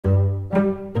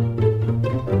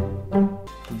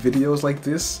videos like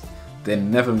this, they're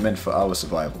never meant for our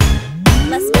survival.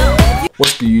 Let's go.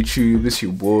 What's good, YouTube? It's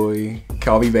your boy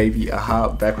KELVII baby. Aha,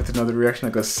 back with another reaction.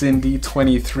 I got Cindy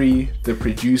 23, the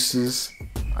producers.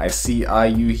 I see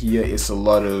IU here. It's a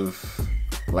lot of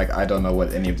like, I don't know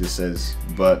what any of this says,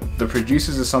 but the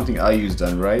producers is something IU's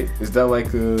done, right? Is that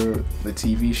like the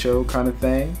TV show kind of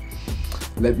thing?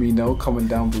 Let me know, comment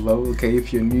down below. Okay,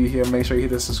 if you're new here, make sure you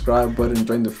hit the subscribe button,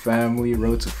 join the family.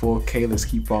 Road to 4K, let's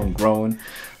keep on growing.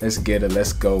 Let's get it,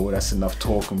 let's go. That's enough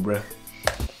talking, bruh.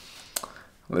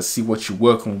 Let's see what you're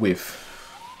working with.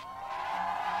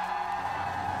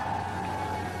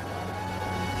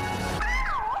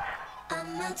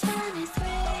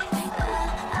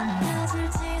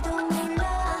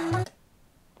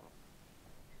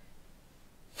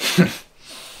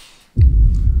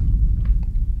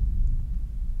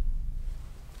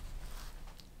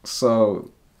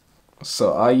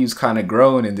 So IU's kind of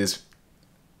growing in this.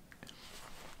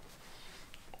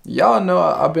 Y'all know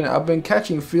I've been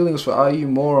catching feelings for IU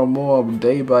more and more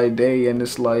day by day, and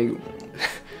it's like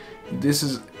this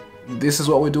is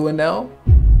what we're doing now.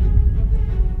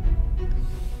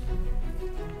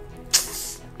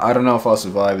 I don't know if I'll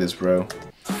survive this, bro.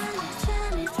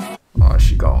 Oh,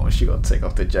 she gonna take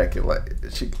off the jacket, like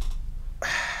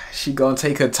she gonna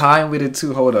take her time with it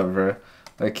too. Hold up, bro.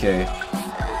 Okay,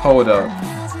 hold up.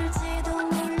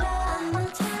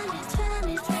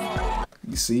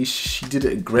 You see, she did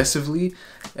it aggressively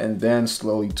and then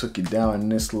slowly took it down,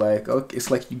 and it's like, okay, it's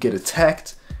like you get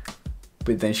attacked,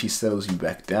 but then she settles you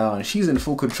back down. She's in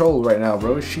full control right now,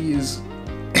 bro. She is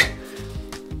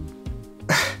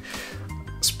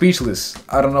speechless.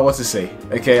 I don't know what to say.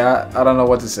 Okay, I don't know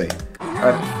what to say.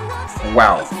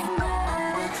 Wow.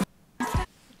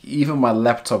 Even my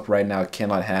laptop right now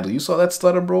cannot handle. You saw that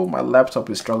stutter, bro? My laptop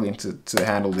is struggling to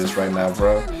handle this right now,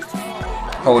 bro.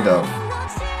 Hold up.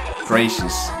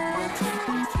 Gracious.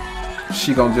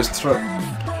 She gonna just throw.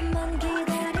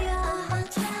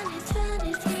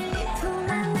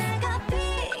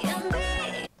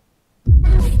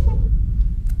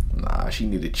 Nah, she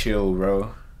need to chill,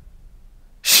 bro.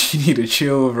 She need to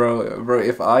chill, bro. Bro,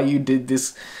 if IU did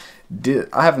this,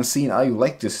 I haven't seen IU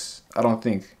like this. I don't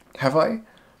think. Have I?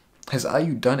 Has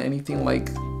IU done anything like?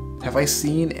 Have I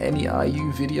seen any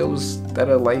IU videos that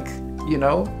are like, you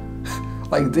know,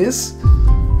 like this?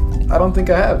 I don't think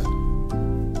I have.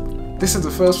 This is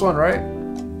the first one, right?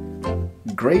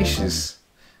 Gracious.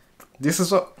 This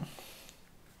is what.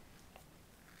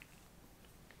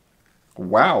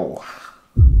 Wow.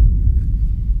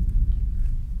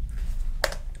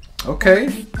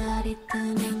 Okay.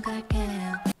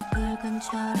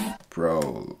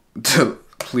 Bro,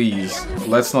 please,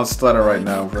 let's not stutter right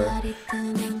now, bro.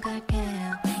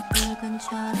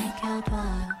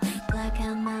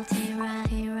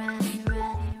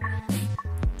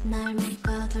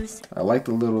 I like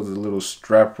the little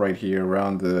strap right here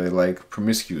around the like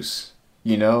promiscuous.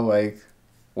 You know, like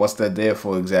what's that there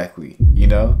for exactly? You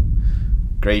know?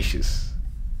 Gracious.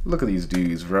 Look at these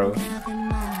dudes, bro.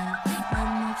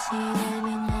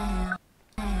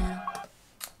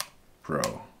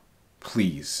 Bro,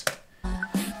 please.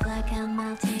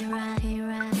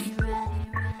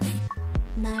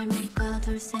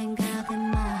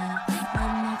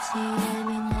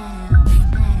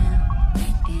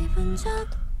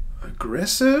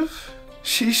 Aggressive?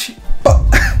 She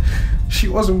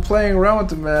wasn't playing around with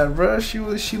the man, bro. She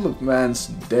looked man's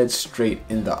dead straight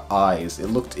in the eyes. It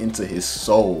looked into his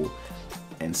soul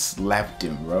and slapped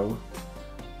him, bro.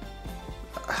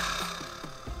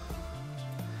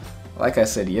 Like I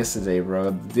said yesterday, bro,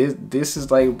 this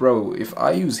is like, bro, if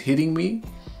IU's hitting me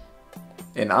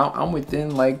and I'm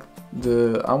within like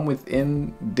I'm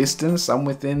within distance, I'm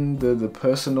within the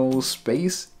personal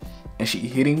space, and she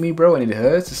hitting me, bro, and it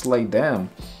hurts, it's like,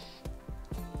 damn,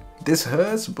 this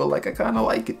hurts, but like I kind of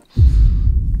like it.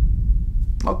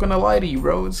 Not gonna lie to you,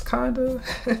 bro, it's kind of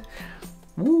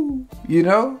woo, you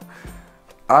know.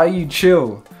 IU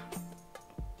chill.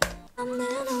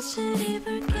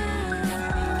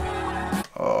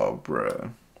 Oh, bruh.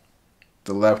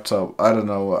 The laptop, I don't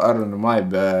know, my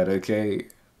bad, okay?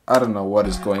 I don't know what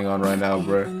is going on right now,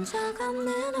 bruh.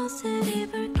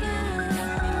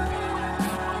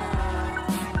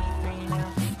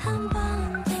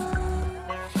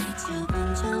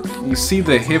 You see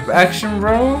the hip action,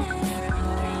 bro?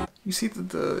 You see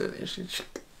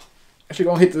she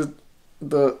gonna hit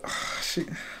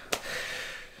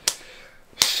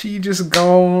she just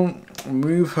gonna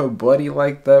move her body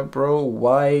like that, bro.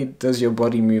 Why does your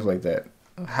body move like that?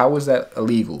 How is that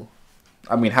illegal?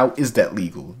 I mean, how is that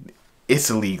legal? It's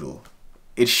illegal.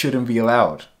 It shouldn't be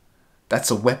allowed.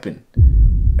 That's a weapon.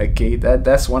 Okay,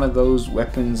 that's one of those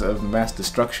weapons of mass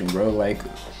destruction, bro. Like,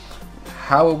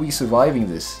 how are we surviving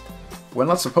this? We're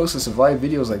not supposed to survive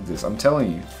videos like this, I'm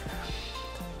telling you.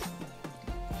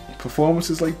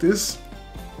 Performances like this,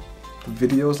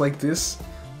 videos like this,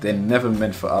 they're never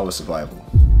meant for our survival.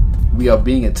 We are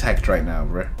being attacked right now,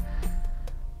 bruh.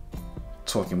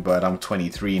 Talking about I'm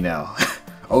 23 now.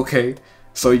 Okay,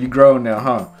 so you grown now,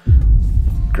 huh?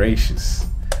 Gracious.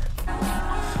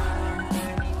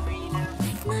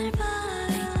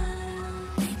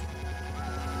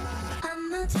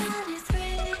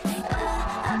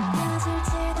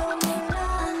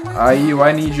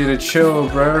 I need you to chill,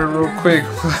 bro, real quick.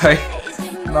 Like,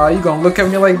 nah, you gonna look at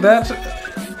me like that?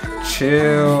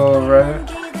 Chill, bro.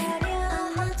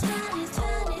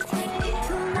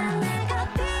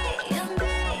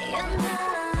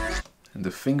 And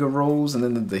the finger rolls, and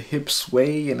then the hip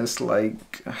sway, and it's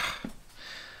like,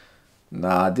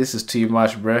 nah, this is too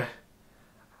much, bro.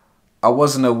 I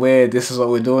wasn't aware this is what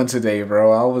we're doing today,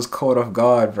 bro. I was caught off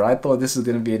guard, bro. I thought this was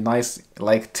gonna be a nice,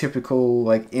 like, typical,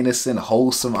 like, innocent,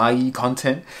 wholesome IE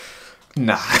content.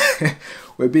 Nah.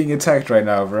 We're being attacked right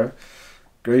now, bro.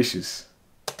 Gracious.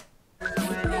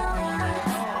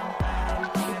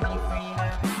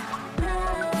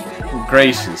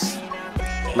 Gracious.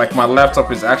 Like, my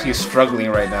laptop is actually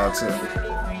struggling right now, too.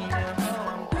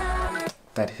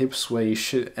 That hip sway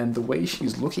shit, and the way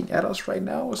she's looking at us right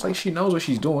now, it's like she knows what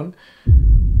she's doing.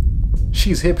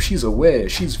 She's hip, she's aware,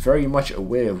 she's very much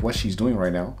aware of what she's doing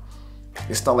right now.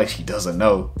 It's not like she doesn't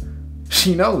know.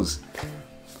 She knows.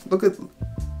 Look at,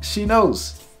 she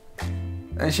knows.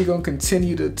 And she gonna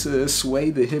continue to sway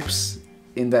the hips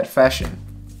in that fashion,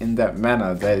 in that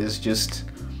manner that is just,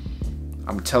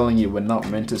 I'm telling you, we're not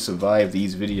meant to survive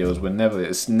these videos. We're never,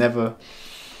 it's never.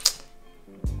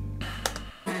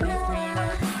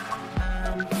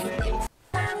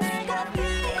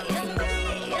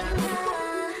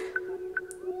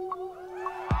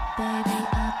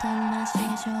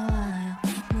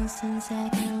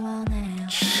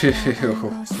 Chill.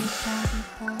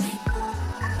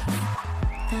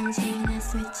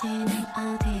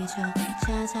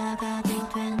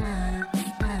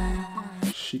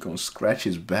 She gonna scratch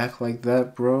his back like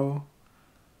that, bro?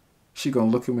 She gonna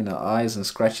look him in the eyes and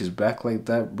scratch his back like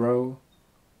that, bro?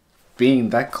 Being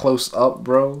that close up,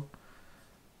 bro?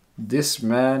 This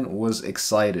man was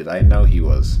excited. I know he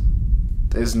was.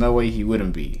 There's no way he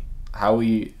wouldn't be. How are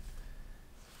you?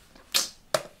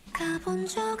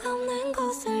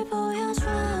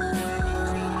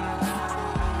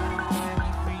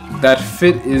 That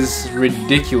fit is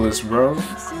ridiculous, bro.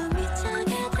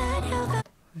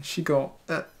 She gon'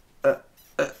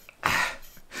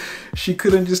 she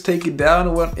couldn't just take it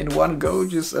down in one go,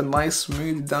 just a nice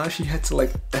smooth down. She had to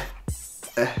like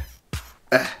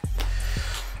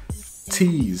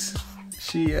tease.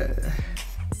 She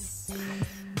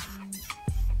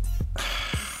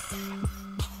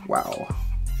wow.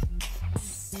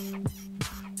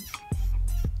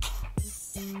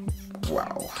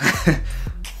 Wow.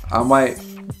 I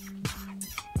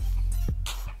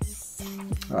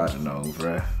don't know,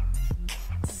 bruh.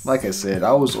 Like I said,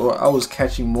 I was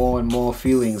catching more and more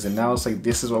feelings, and now it's like,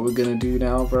 this is what we're gonna do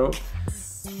now, bro.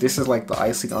 This is like the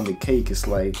icing on the cake. It's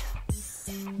like,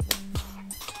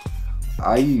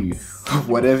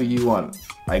 whatever you want,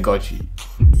 I got you.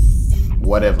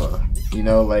 Whatever, you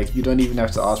know, like, you don't even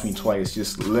have to ask me twice.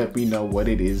 Just let me know what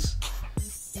it is.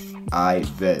 I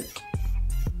bet.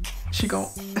 She gon'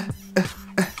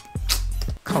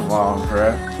 come on,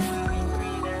 bruh.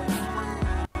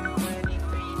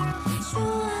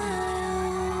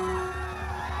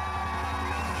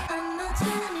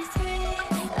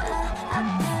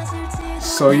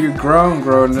 So you're grown,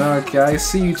 okay, I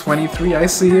see you, 23, I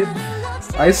see it,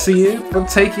 but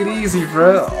take it easy,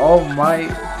 bruh. Oh my,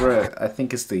 bruh, I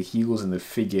think it's the heels and the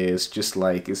figure. It's just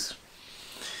like, it's,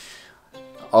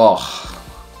 oh,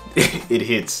 it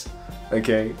hits,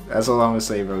 okay, that's all I'm gonna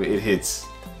say, bro. It hits,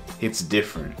 it's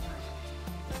different.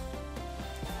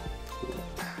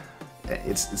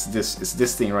 It's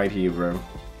this thing right here, bro.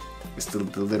 It's the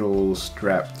little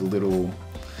strap, the little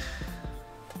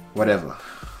whatever.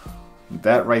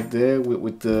 That right there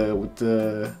with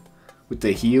the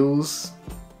heels,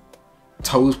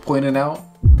 toes pointing out.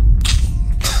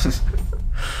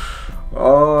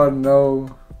 Oh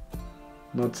no,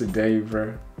 not today,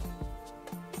 bro.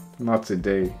 Not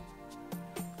today.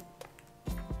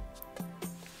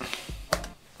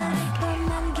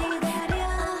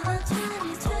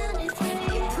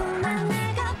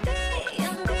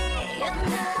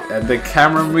 And the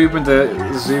camera movement, the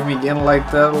zooming in like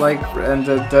that, like, and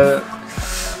the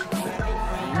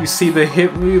you see the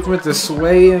hip movement, the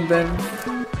sway, and then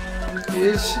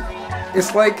It's,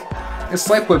 it's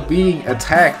like we're being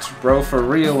attacked, bro, for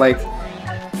real, like,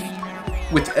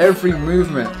 with every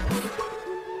movement.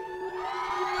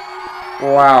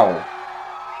 Wow.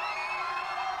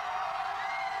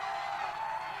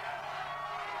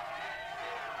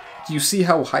 Do you see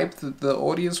how hyped the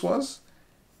audience was?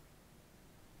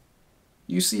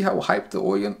 You see how hyped the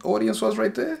audience was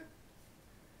right there?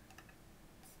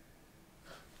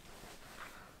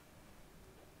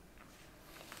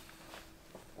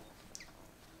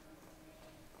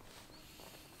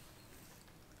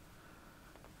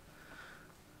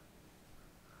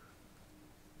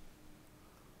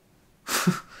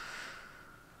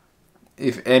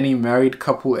 If any married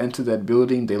couple entered that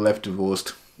building, they left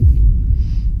divorced.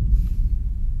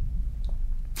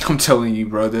 I'm telling you,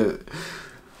 bro,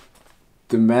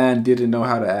 the man didn't know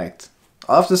how to act.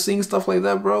 After seeing stuff like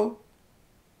that, bro,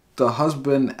 the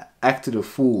husband acted a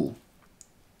fool.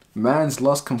 Man's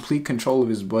lost complete control of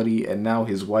his body, and now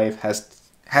his wife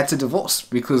had to divorce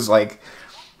because, like,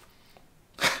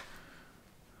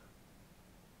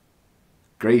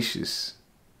 gracious.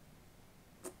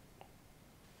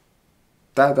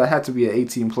 That had to be an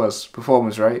 18+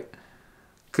 performance, right?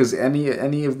 Because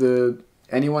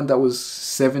anyone that was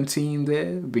 17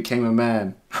 there became a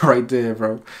man right there,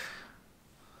 bro.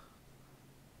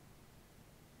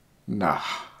 Nah.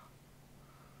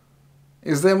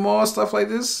 Is there more stuff like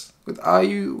this with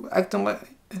IU acting like?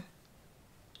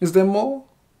 Is there more?